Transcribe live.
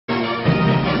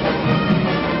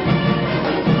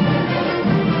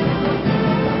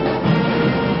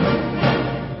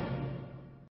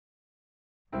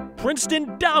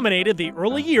Princeton dominated the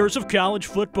early years of college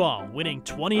football, winning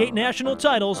 28 national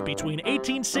titles between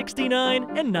 1869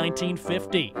 and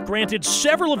 1950. Granted,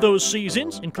 several of those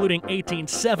seasons, including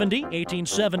 1870,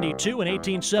 1872, and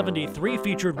 1873,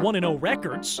 featured 1-0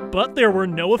 records, but there were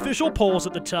no official polls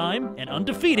at the time, and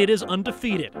undefeated is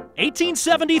undefeated.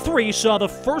 1873 saw the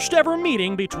first ever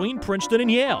meeting between Princeton and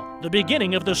Yale, the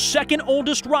beginning of the second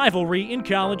oldest rivalry in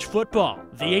college football.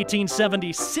 The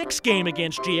 1876 game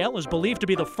against Yale is believed to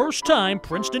be the first time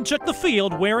Princeton took the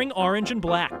field wearing orange and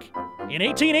black. In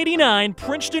 1889,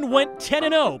 Princeton went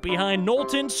 10-0 behind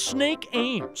Knowlton's Snake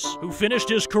Ames, who finished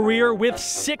his career with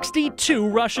 62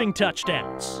 rushing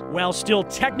touchdowns. While still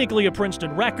technically a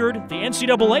Princeton record, the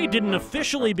NCAA didn't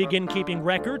officially begin keeping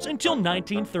records until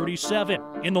 1937.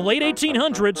 In the late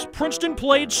 1800s, Princeton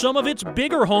played some of its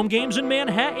bigger home games in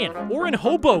Manhattan or in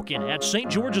Hoboken at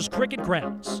St. George's Cricket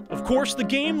Grounds. Of course, the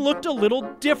game looked a little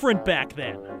different back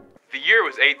then. The year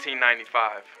was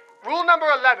 1895. Rule number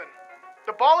 11.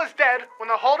 The ball is dead when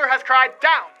the holder has cried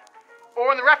down, or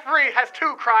when the referee has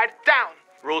too cried down.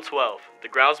 Rule 12. The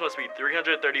grounds must be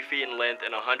 330 feet in length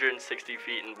and 160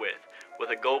 feet in width, with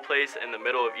a goal place in the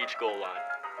middle of each goal line.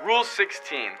 Rule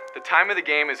 16. The time of the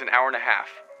game is an hour and a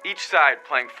half, each side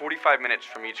playing 45 minutes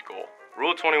from each goal.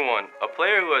 Rule 21. A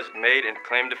player who has made and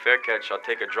claimed a fair catch shall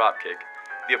take a drop kick.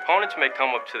 The opponents may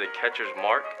come up to the catcher's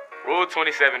mark. Rule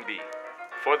 27B.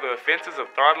 For the offenses of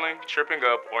throttling, tripping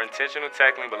up, or intentional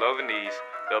tackling below the knees,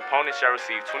 the opponent shall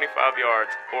receive 25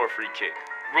 yards or a free kick.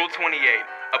 Rule 28.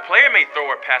 A player may throw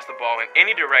or pass the ball in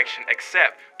any direction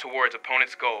except towards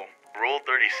opponent's goal. Rule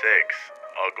 36.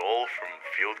 A goal from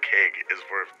field kick is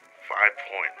worth 5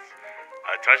 points.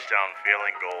 A touchdown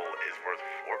failing goal is worth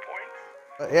 4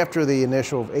 points. After the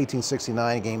initial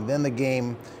 1869 game, then the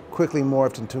game quickly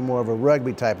morphed into more of a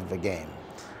rugby type of a game.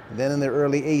 Then in the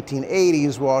early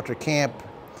 1880s, Walter Camp,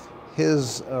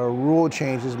 his rule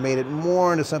changes made it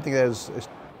more into something that is a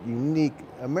unique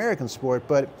American sport,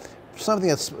 but something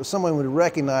that someone would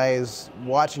recognize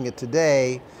watching it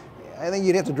today. I think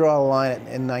you'd have to draw a line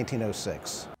in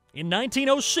 1906. In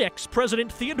 1906,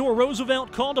 President Theodore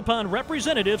Roosevelt called upon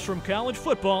representatives from college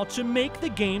football to make the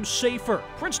game safer.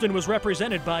 Princeton was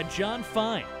represented by John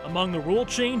Fine. Among the rule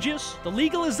changes, the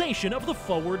legalization of the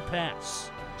forward pass.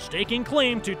 Staking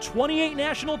claim to 28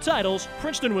 national titles,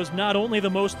 Princeton was not only the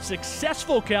most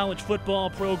successful college football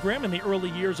program in the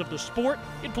early years of the sport,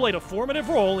 it played a formative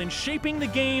role in shaping the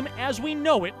game as we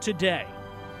know it today.